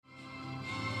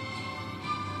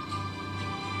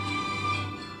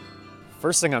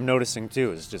First thing I'm noticing,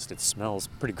 too, is just it smells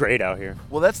pretty great out here.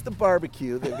 Well, that's the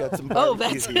barbecue. They've got some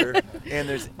barbecues here. And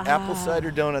there's apple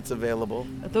cider donuts available.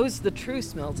 Those are the true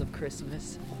smells of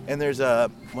Christmas. And there's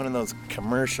one of those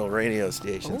commercial radio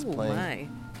stations playing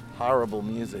horrible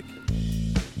music.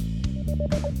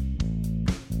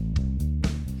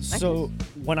 So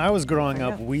when I was growing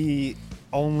up, we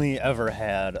only ever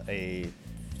had a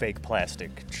fake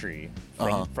plastic tree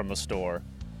from the store.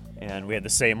 And we had the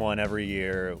same one every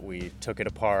year. We took it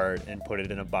apart and put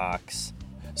it in a box.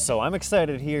 So I'm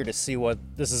excited here to see what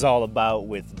this is all about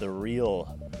with the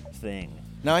real thing.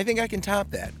 Now, I think I can top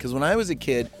that, because when I was a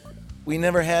kid, we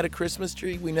never had a Christmas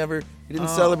tree. We didn't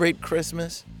celebrate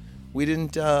Christmas. We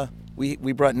didn't,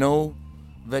 we brought no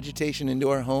vegetation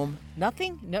into our home.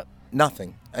 Nothing? No.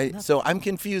 Nothing. So I'm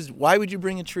confused. Why would you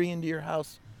bring a tree into your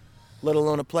house, let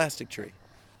alone a plastic tree?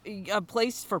 A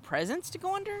place for presents to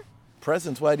go under?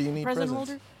 Presents? Why do you need presents?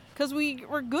 Holder? Because we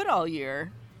were good all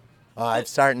year. I'm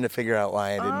starting to figure out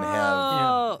why I didn't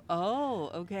have.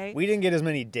 Oh, okay. We didn't get as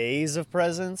many days of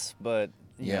presents, but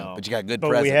you know, but you got good but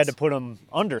presents. we had to put them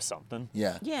under something.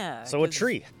 Yeah. Yeah. So a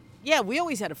tree. Yeah, we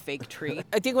always had a fake tree.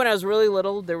 I think when I was really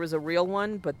little, there was a real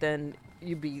one, but then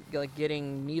you'd be like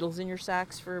getting needles in your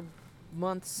socks for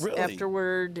months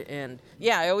afterward. And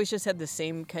yeah, I always just had the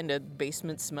same kind of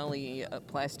basement smelly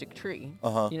plastic tree.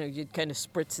 You know, you'd kind of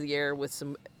spritz the air with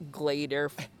some Glade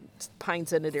pine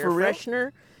scented air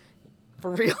freshener. For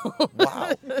real.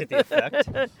 Wow. Get the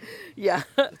effect. Yeah.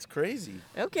 That's crazy.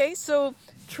 Okay, so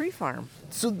tree farm.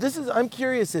 So I'm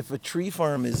curious if a tree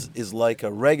farm is like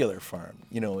a regular farm.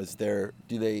 You know,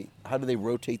 how do they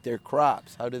rotate their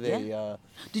crops? How do they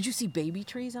Did you see baby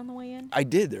trees on the way in? I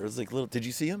did. There was like little, did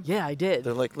you see them? Yeah, I did.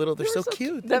 They're like little, they're so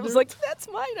cute. That was like, that's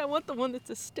mine. I want the one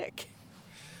that's a stick.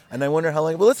 And I wonder how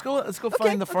long, well, let's go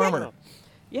find the farmer.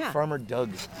 Yeah. Farmer Doug.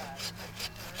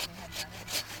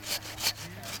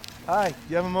 Hi, do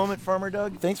you have a moment, Farmer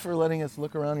Doug? Thanks for letting us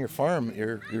look around your farm,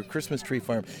 your Christmas tree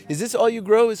farm. Is this all you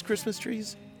grow is Christmas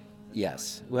trees?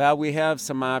 Yes. Well, we have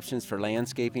some options for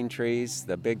landscaping trees.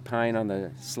 The big pine on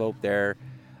the slope there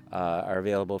are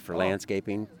available for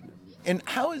landscaping. And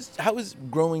how is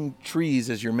growing trees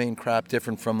as your main crop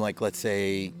different from, like, let's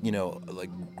say, you know, like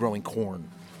growing corn?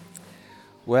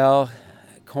 Well,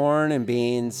 corn and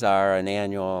beans are an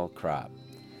annual crop.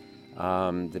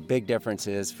 The big difference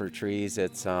is for trees,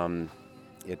 it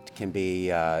can be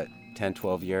 10,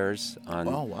 12 years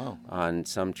on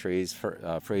some trees.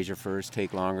 Fraser firs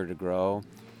take longer to grow.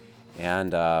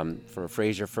 And for a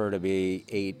Fraser fir to be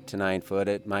 8 to 9 foot,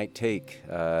 it might take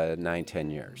 9,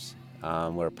 10 years.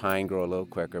 Where pine grow a little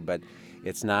quicker, but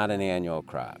it's not an annual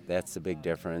crop. That's the big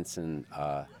difference. And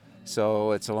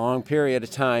so it's a long period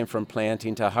of time from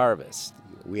planting to harvest.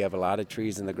 We have a lot of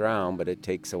trees in the ground, but it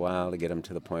takes a while to get them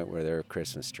to the point where they're a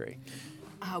Christmas tree.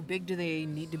 How big do they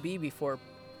need to be before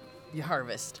you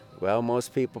harvest? Well,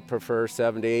 most people prefer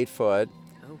 7 to 8 foot,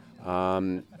 Oh.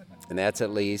 and that's at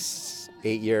least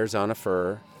 8 years on a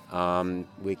fir.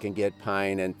 We can get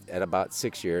pine at about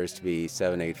 6 years to be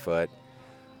 7, 8 foot.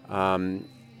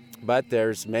 But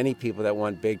there's many people that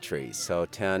want big trees, so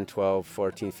 10, 12,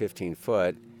 14, 15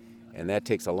 foot, and that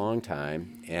takes a long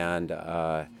time. And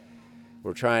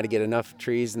we're trying to get enough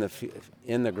trees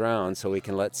in the ground so we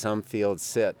can let some fields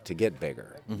sit to get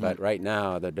bigger. Mm-hmm. But right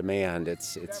now, the demand,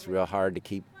 it's real hard to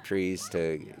keep trees.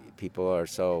 People are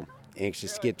so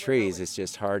anxious to get trees. It's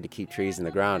just hard to keep trees in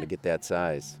the ground to get that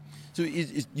size. So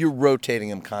you're rotating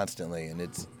them constantly, and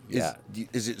is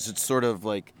it sort of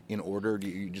like in order? Are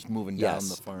you just moving down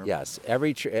the farm? Yes.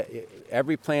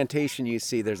 Every plantation you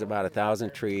see, there's about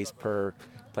 1,000 trees per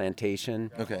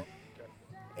plantation. Okay.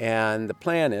 And the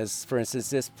plan is, for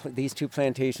instance, these 2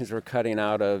 plantations we're cutting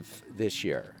out of this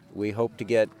year. We hope to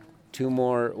get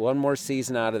one more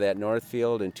season out of that north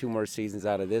field and 2 more seasons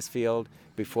out of this field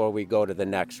before we go to the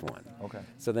next one. Okay.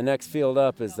 So the next field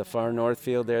up is the far north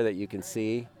field there that you can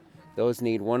see. Those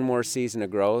need 1 more season of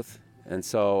growth, and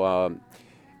so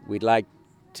we'd like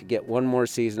to get 1 more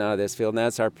season out of this field, and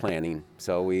that's our planning.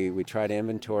 So we try to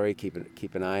inventory,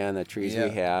 keep an eye on the trees we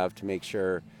have to make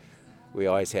sure we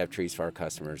always have trees for our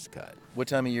customers to cut. What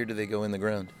time of year do they go in the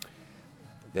ground?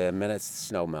 The minute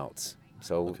snow melts.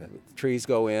 So trees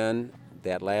go in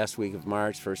that last week of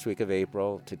March, first week of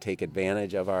April to take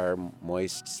advantage of our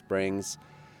moist springs.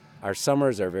 Our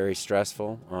summers are very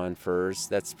stressful on firs.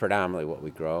 That's predominantly what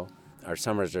we grow. Our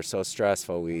summers are so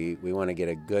stressful, we want to get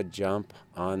a good jump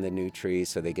on the new trees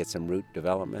so they get some root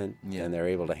development and they're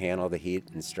able to handle the heat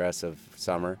and stress of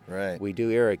summer. Right. We do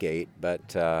irrigate,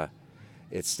 but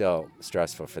it's still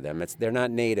stressful for them. They're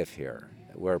not native here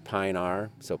where pine are,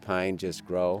 so pine just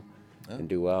grow and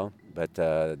do well, but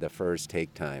the firs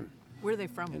take time. Where are they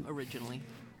from originally?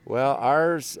 Well,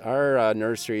 our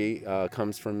nursery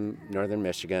comes from northern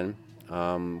Michigan.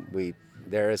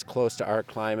 They're as close to our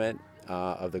climate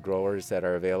of the growers that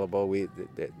are available.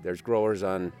 There's growers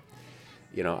on,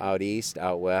 out east,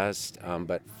 out west,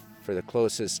 but for the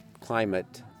closest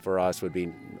climate for us would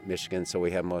be Michigan, so we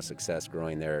have most success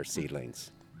growing their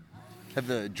seedlings. Have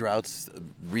the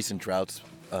recent droughts,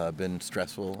 been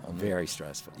stressful? Very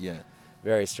stressful. Yeah.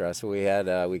 Very stressful.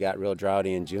 We got real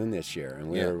droughty in June this year, and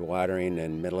we were watering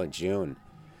in middle of June.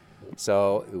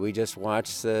 So we just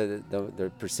watch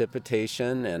the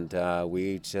precipitation, and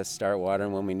we just start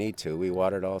watering when we need to. We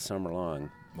watered all summer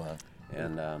long. Wow.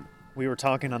 And we were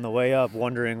talking on the way up,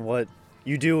 wondering what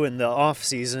you do in the off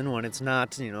season when it's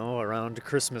not, around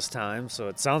Christmas time. So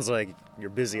it sounds like you're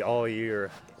busy all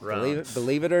year round.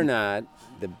 Believe it or not,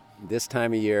 this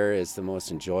time of year is the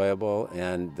most enjoyable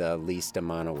and the least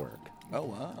amount of work. Oh,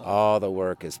 wow. All the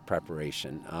work is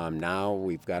preparation. Now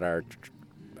we've got our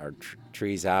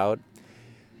trees out.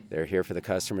 They're here for the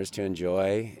customers to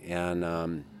enjoy,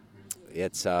 and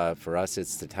it's for us,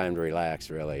 it's the time to relax,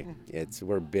 really.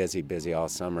 We're busy all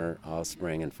summer, all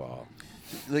spring and fall.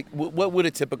 Like, what would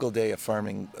a typical day of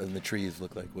farming in the trees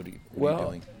look like? What are you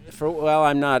doing?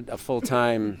 I'm not a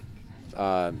full-time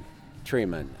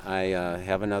treeman. I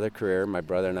have another career. My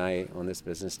brother and I own this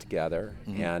business together,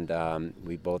 and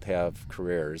we both have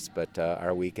careers, but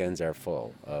our weekends are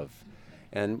full of.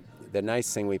 And the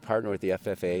nice thing, we partner with the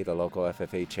FFA, the local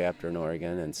FFA chapter in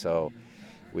Oregon, and so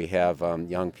we have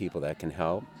young people that can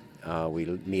help. We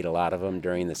meet a lot of them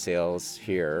during the sales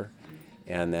here,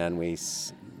 and then we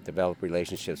develop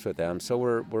relationships with them. So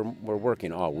we're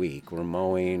working all week. We're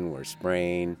mowing, we're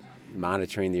spraying,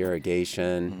 monitoring the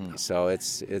irrigation. So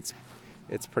it's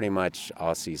pretty much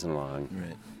all season long.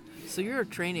 Right. So you're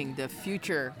training the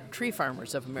future tree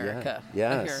farmers of America.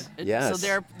 Yes. So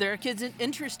there are kids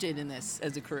interested in this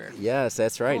as a career. Yes,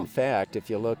 that's right. Cool. In fact, if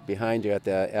you look behind you at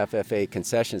the FFA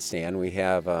concession stand, we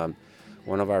have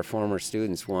one of our former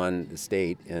students won the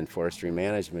state in forestry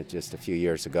management just a few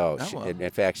years ago. Oh, wow. In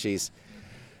fact, she's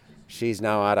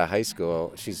now out of high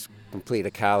school. She's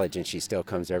completed college, and she still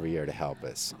comes every year to help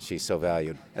us. She's so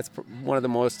valued. That's one of the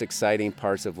most exciting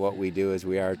parts of what we do is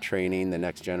we are training the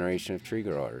next generation of tree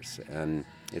growers, and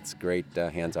it's great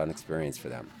hands-on experience for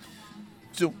them.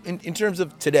 So in terms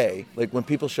of today, like when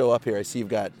people show up here, I see you've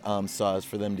got saws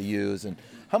for them to use, and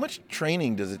how much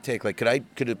training does it take? Like,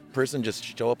 could a person just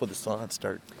show up with a saw and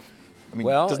start? I mean,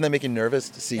 doesn't that make you nervous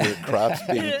to see your crops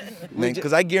being?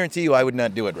 Because I guarantee you, I would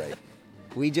not do it right.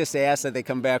 We just ask that they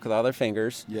come back with all their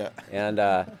fingers. Yeah. And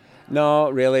no,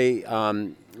 really,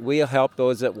 we'll help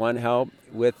those that want help.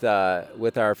 With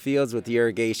our fields with the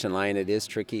irrigation line, it is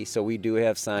tricky. So we do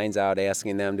have signs out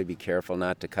asking them to be careful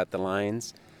not to cut the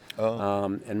lines.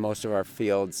 Oh. And most of our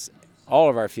fields, all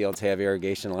of our fields have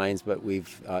irrigation lines, but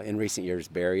we've in recent years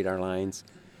buried our lines.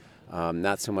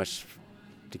 Not so much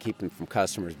to keep them from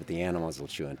customers, but the animals will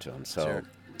chew into them. So,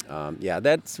 sure.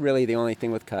 That's really the only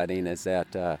thing with cutting is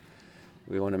that.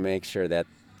 We want to make sure that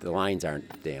the lines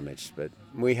aren't damaged, but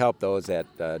we help those that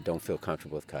don't feel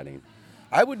comfortable with cutting.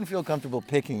 I wouldn't feel comfortable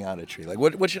picking out a tree. Like,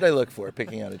 what should I look for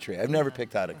picking out a tree? I've never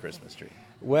picked out a Christmas tree.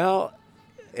 Well,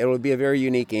 it would be a very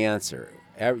unique answer.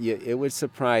 It would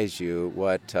surprise you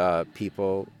what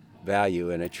people value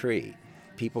in a tree.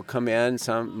 People come in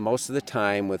most of the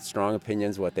time with strong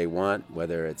opinions what they want,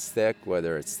 whether it's thick,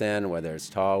 whether it's thin, whether it's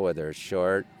tall, whether it's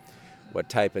short, what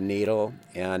type of needle,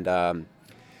 and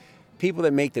people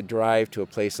that make the drive to a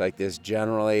place like this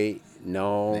generally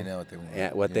know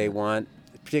what they want,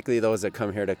 particularly those that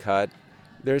come here to cut.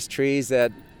 There's trees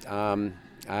that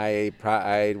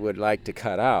I would like to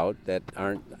cut out that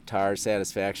aren't to our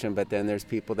satisfaction, but then there's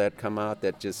people that come out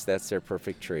that's their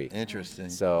perfect tree. Interesting.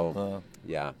 So,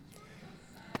 yeah.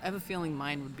 I have a feeling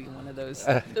mine would be one of those.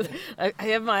 I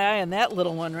have my eye on that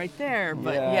little one right there,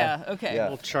 but okay.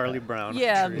 Little Charlie Brown.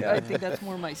 Yeah, tree. I think that's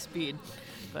more my speed.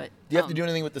 But do you have to do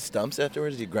anything with the stumps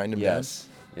afterwards? Do you grind them down? Yes.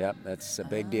 Yep, that's a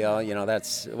big deal.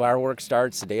 That's our work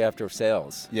starts the day after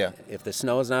sales. Yeah. If the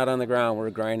snow's not on the ground, we're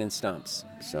grinding stumps.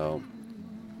 So.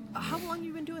 How long have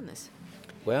you been doing this?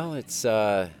 Well, it's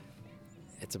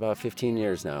about 15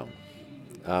 years now.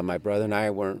 My brother and I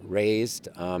weren't raised.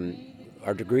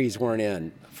 Our degrees weren't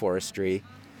in forestry,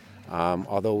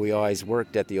 although we always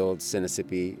worked at the old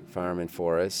Sinnissippi Farm and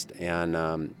Forest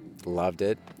and loved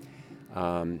it.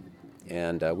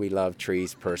 And we love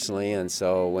trees personally, and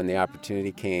so when the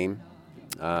opportunity came,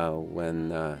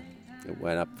 when it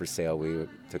went up for sale, we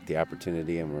took the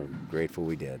opportunity, and we're grateful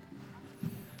we did.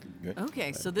 Good.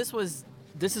 Okay, so this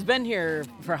has been here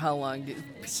for how long?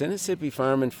 Sinnissippi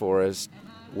Farm and Forest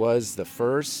was the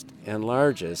first and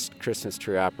largest Christmas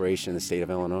tree operation in the state of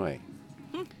Illinois.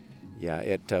 Yeah,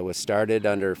 it was started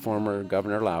under former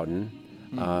Governor Loudon,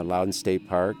 Loudon State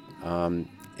Park, and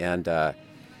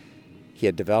he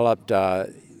had developed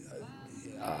the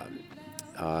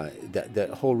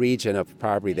whole region of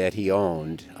property that he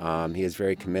owned. He is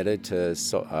very committed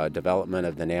to development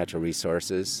of the natural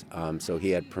resources. So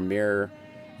he had premier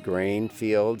grain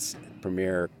fields,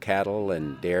 premier cattle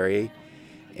and dairy,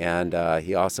 and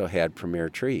he also had premier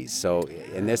trees. So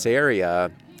in this area,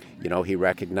 he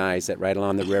recognized that right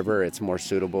along the river, it's more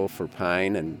suitable for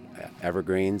pine and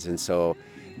evergreens, and so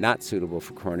not suitable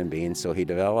for corn and beans. So he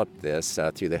developed this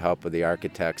through the help of the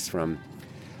architects from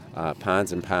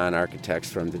Ponds and Pond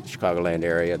architects from the Chicagoland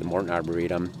area, the Morton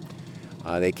Arboretum.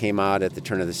 They came out at the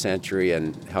turn of the century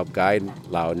and helped guide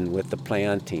Loudon with the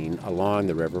planting along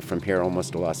the river from here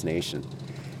almost to Lost Nation.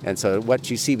 And so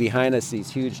what you see behind us, these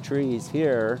huge trees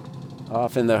here,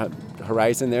 off in the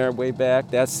horizon there, way back,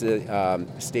 that's the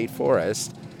state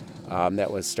forest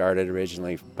that was started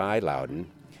originally by Loudon.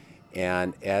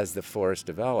 And as the forest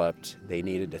developed, they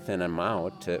needed to thin them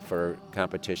out for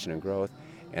competition and growth,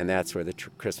 and that's where the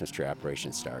Christmas tree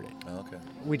operation started. Okay.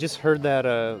 We just heard that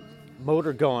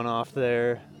motor going off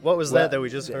there. What was that we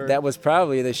just heard? That was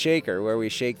probably the shaker, where we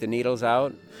shake the needles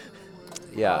out.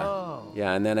 Yeah. Oh.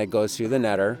 Yeah, and then it goes through the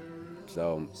netter.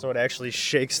 So it actually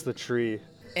shakes the tree.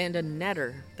 And a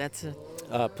netter, that's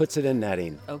a... puts it in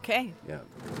netting. Okay. Yeah.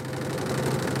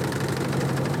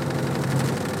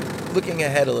 Looking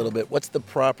ahead a little bit, what's the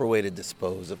proper way to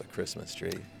dispose of a Christmas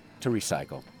tree? To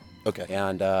recycle. Okay.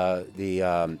 And the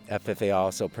FFA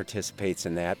also participates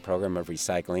in that program of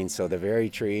recycling. So the very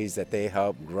trees that they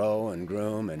help grow and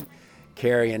groom and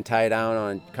carry and tie down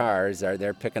on cars,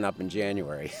 they're picking up in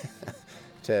January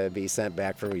to be sent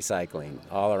back for recycling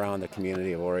all around the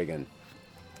community of Oregon.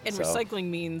 And recycling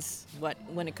means what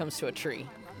when it comes to a tree?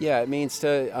 Yeah, it means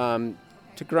to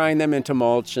grind them into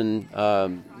mulch and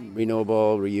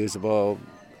renewable, reusable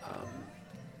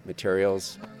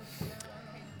materials.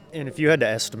 And if you had to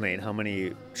estimate, how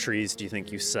many trees do you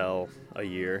think you sell a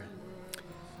year?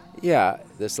 Yeah,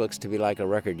 this looks to be like a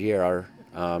record year,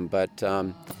 but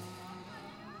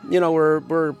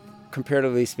we're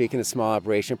comparatively speaking a small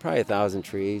operation, probably 1,000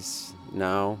 trees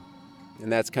now,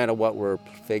 and that's kind of what we're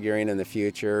figuring in the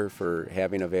future for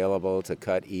having available to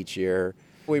cut each year.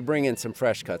 We bring in some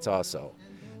fresh cuts also.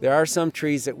 There are some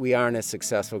trees that we aren't as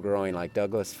successful growing, like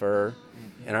Douglas fir.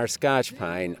 And our Scotch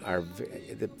pine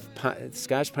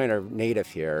Scotch pine are native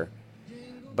here,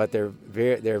 but they're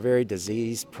very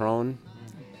disease prone,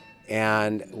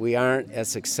 and we aren't as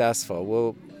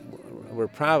successful. We're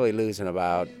probably losing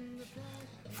about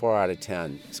 4 out of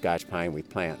 10 Scotch pine we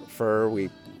plant. Fir, we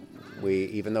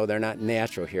even though they're not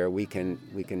natural here, we probably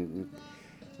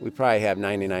have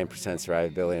 99%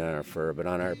 survivability on our fir, but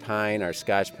on our pine, our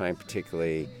Scotch pine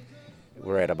particularly,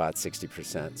 we're at about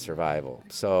 60% survival.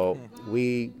 So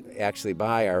we actually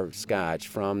buy our Scotch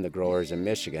from the growers in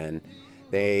Michigan.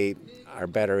 They are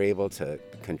better able to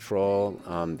control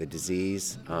the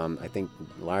disease, I think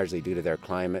largely due to their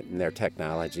climate and their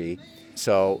technology.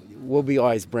 So we'll be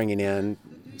always bringing in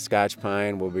Scotch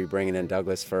pine, we'll be bringing in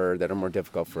Douglas fir that are more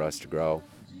difficult for us to grow.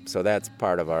 So that's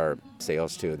part of our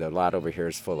sales too. The lot over here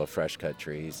is full of fresh cut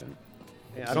trees.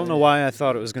 Yeah, I don't know why I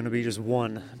thought it was going to be just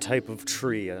one type of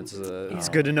tree. It's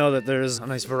good to know that there's a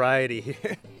nice variety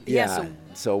here. Yeah,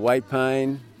 so white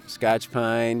pine, Scotch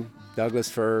pine,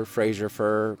 Douglas fir, Fraser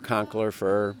fir, Conkeler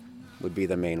fir would be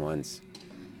the main ones.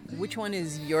 Which one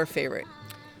is your favorite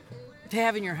to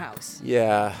have in your house?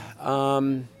 Yeah,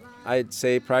 I'd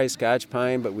say probably Scotch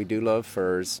pine, but we do love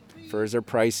firs. Firs are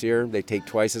pricier. They take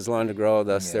twice as long to grow,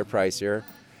 thus they're pricier.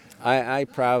 I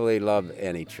probably love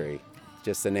any tree.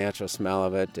 Just the natural smell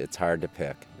of it, it's hard to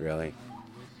pick, really.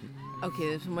 Okay,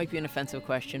 this might be an offensive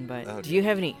question, but do you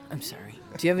have any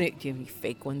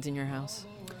fake ones in your house?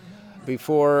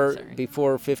 Before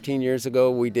 15 years ago,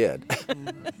 we did.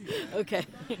 Okay.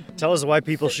 Tell us why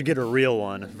people should get a real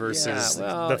one versus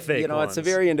the fake ones. It's a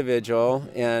very individual,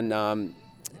 and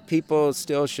people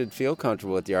still should feel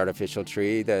comfortable with the artificial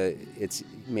tree. That it's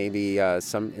maybe in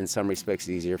some respects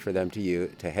easier for them to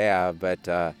have,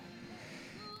 but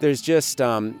there's just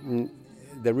the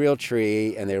real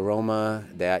tree and the aroma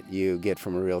that you get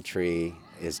from a real tree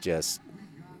is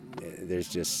there's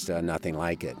just nothing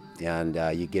like it. And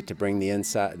you get to bring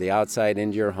the outside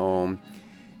into your home,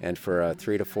 and for a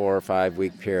 3 to 4 or 5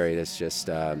 week period, it's just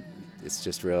a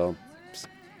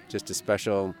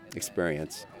special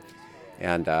experience.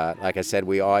 And like I said,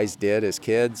 we always did as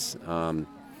kids.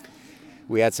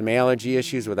 We had some allergy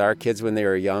issues with our kids when they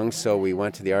were young, so we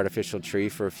went to the artificial tree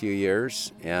for a few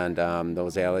years, and they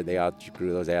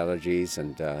outgrew those allergies,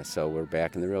 and so we're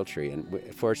back in the real tree. And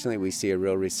fortunately, we see a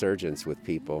real resurgence with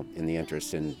people in the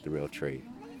interest in the real tree.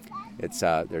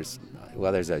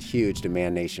 There's a huge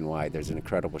demand nationwide. There's an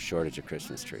incredible shortage of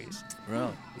Christmas trees.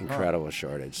 Really? Incredible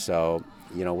shortage. So,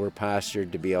 we're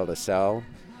postured to be able to sell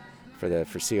for the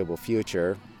foreseeable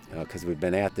future, because we've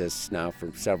been at this now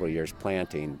for several years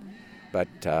planting, but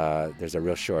there's a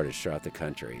real shortage throughout the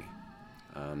country.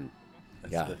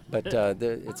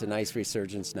 It's a nice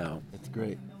resurgence now. That's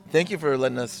great. Thank you for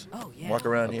letting us walk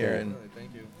around here and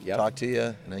talk to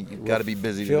you. And you've got to be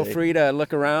busy Feel today. free to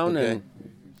look around and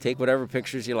take whatever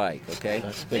pictures you like, okay?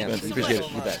 Thanks, man. Appreciate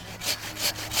it. You bet.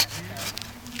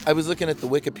 I was looking at the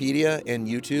Wikipedia and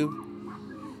YouTube,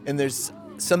 and there's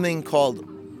something called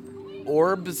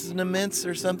orbsnaments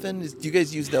or something. Do you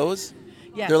guys use those?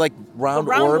 Yeah. They're like round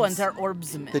the round orbs ones are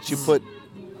orbsments. that you put.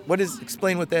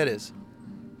 Explain what that is.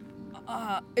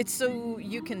 It's so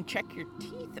you can check your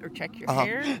teeth or check your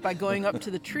hair by going up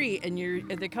to the tree, and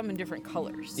they come in different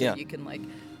colors. So you can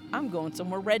I'm going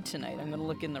somewhere red tonight. I'm going to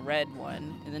look in the red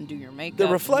one and then do your makeup. They're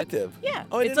reflective.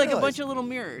 It's like a bunch of little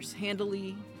mirrors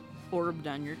handily orbed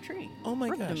on your tree. Oh my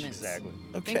gosh. Orbnaments. Exactly.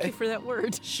 Okay. Thank you for that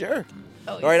word. Sure.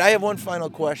 Oh, All right, I have one final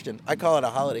question. I call it a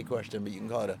holiday question, but you can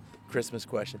call it a Christmas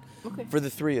question. Okay. For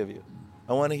the three of you,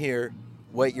 I want to hear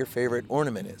what your favorite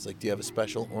ornament is. Do you have a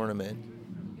special ornament,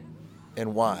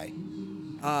 and why?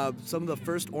 Some of the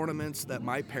first ornaments that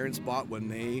my parents bought when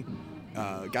they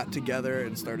got together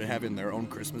and started having their own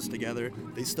Christmas together,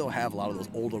 they still have a lot of those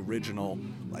old original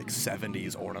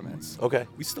 70s ornaments. Okay.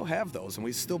 We still have those, and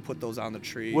we still put those on the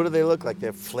tree. What do they look like? They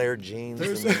have flared jeans.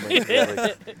 There's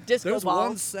Disco ball.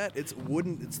 one set. It's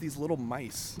wooden. It's these little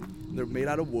mice. They're made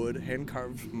out of wood,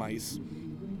 hand-carved mice.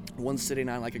 One's sitting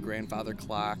on a grandfather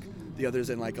clock. The other's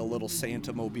in a little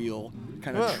Santa mobile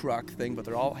kind of truck thing, but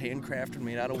they're all handcrafted,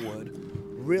 made out of wood.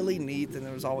 Really neat. And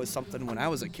there was always something when I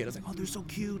was a kid. I was like, oh, they're so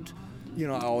cute. I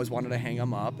always wanted to hang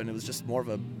them up, and it was just more of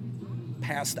a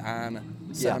passed on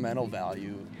sentimental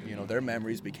value. Their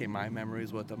memories became my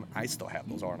memories with them. I still have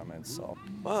those ornaments, so.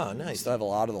 Wow, nice. I still have a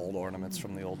lot of the old ornaments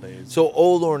from the old days. So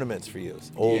old ornaments for you,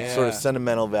 old sort of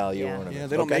sentimental value ornaments. Yeah,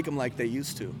 they don't make them like they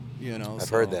used to, I've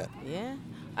heard that. Yeah.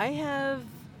 I have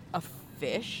a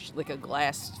fish, a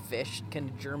glass fish, kind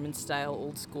of German style,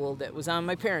 old school, that was on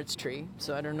my parents' tree,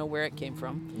 so I don't know where it came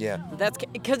from. Yeah. But that's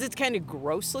because it's kind of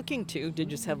gross looking too, to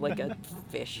just have a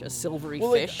fish, a silvery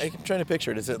fish. I'm trying to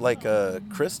picture it. Is it like a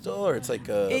crystal, or it's like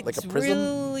a prism?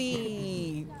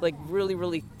 Really, really,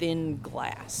 really thin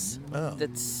glass. Oh.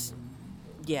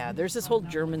 There's this whole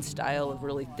German style of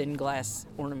really thin glass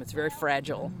ornaments, very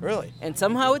fragile. Really? And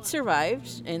somehow it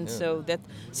survived, and so that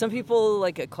some people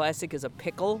a classic is a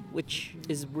pickle, which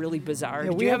is really bizarre. Yeah,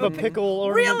 Did we you have a pickle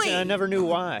ornament, Really? and I never knew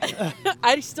why.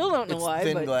 I still don't know It's why.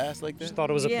 thin but glass like that? Just thought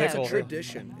it was a Yeah. pickle. It's a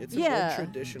tradition. It's an old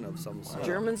tradition of some sort.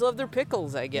 Germans love their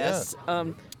pickles, I guess.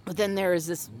 But then there is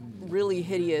this really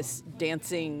hideous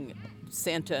dancing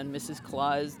Santa and Mrs.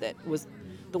 Claus that was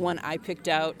the one I picked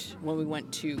out when we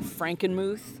went to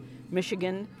Frankenmuth,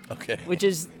 Michigan. Okay. Which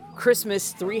is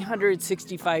Christmas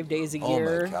 365 days a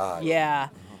year. Oh my God. Yeah.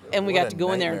 And we What got a to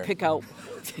go in there and nightmare. pick out.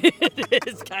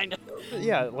 It's kind of.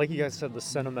 Yeah, like you guys said, the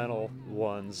sentimental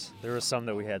ones. There were some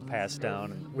that we had passed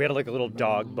down. We had a little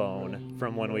dog bone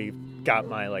from when we got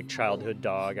my childhood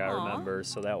dog, I remember.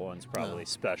 So that one's probably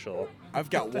special. I've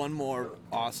got one more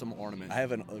awesome ornament. I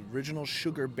have an original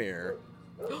sugar bear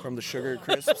from the Sugar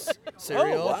Crisps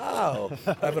cereal. Oh, wow.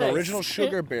 I have an original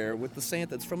sugar bear with the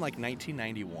Santa. It's from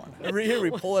 1991. Every year we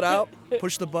pull it out,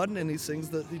 push the button, and he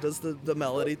does the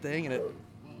melody thing, and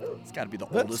it's got to be the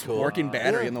oldest cool. working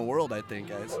battery in the world, I think,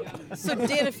 guys. So,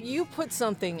 Dan, if you put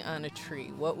something on a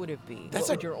tree, what would it be? What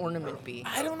would your ornament be?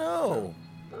 I don't know.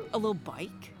 A little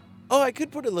bike? Oh, I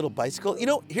could put a little bicycle.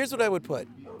 Here's what I would put.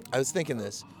 I was thinking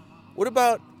this. What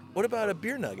about a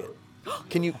beer nugget?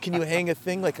 Can you hang a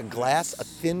thing like a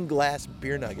thin glass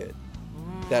beer nugget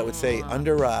that would say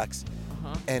Under Rocks,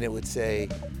 and it would say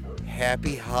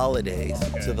Happy Holidays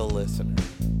to the listener.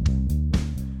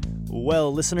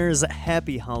 Well, listeners,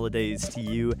 happy holidays to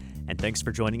you, and thanks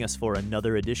for joining us for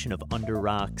another edition of Under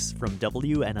Rocks from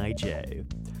WNIJ.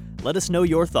 Let us know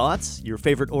your thoughts, your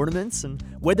favorite ornaments, and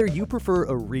whether you prefer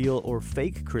a real or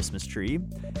fake Christmas tree.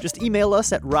 Just email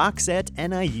us at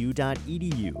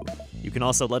rocks@niu.edu. You can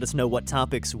also let us know what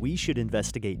topics we should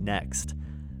investigate next.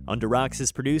 Under Rocks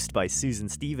is produced by Susan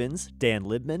Stevens, Dan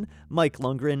Libman, Mike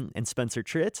Lundgren, and Spencer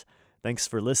Tritt. Thanks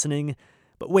for listening.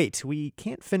 But wait, we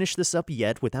can't finish this up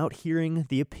yet without hearing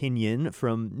the opinion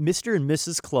from Mr. and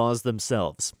Mrs. Claus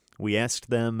themselves. We asked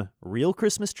them, real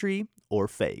Christmas tree or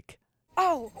fake?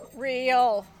 Oh,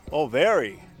 real. Oh,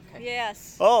 very.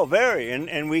 Yes. Oh, very.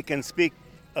 And we can speak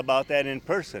about that in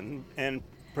person and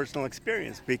personal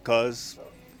experience because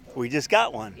we just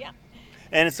got one. Yeah.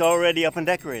 And it's already up and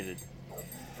decorated.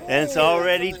 And it's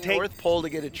already taken. North Pole to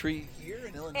get a tree here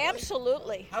in Illinois?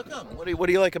 Absolutely. How come? What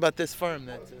do you like about this farm?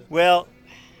 Well,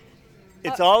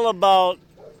 it's all about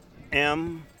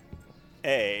M-A-G-I-C.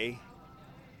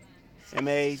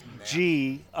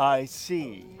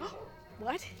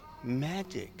 What?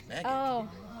 Magic. Oh.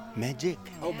 Magic.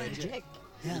 Oh, magic.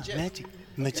 Yeah,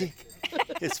 magic.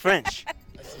 It's French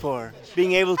for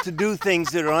being able to do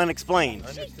things that are unexplained.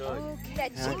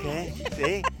 Okay,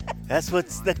 see? That's what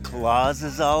the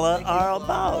clauses are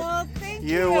about. Thank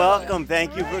You're you. welcome.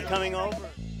 Thank you for coming over.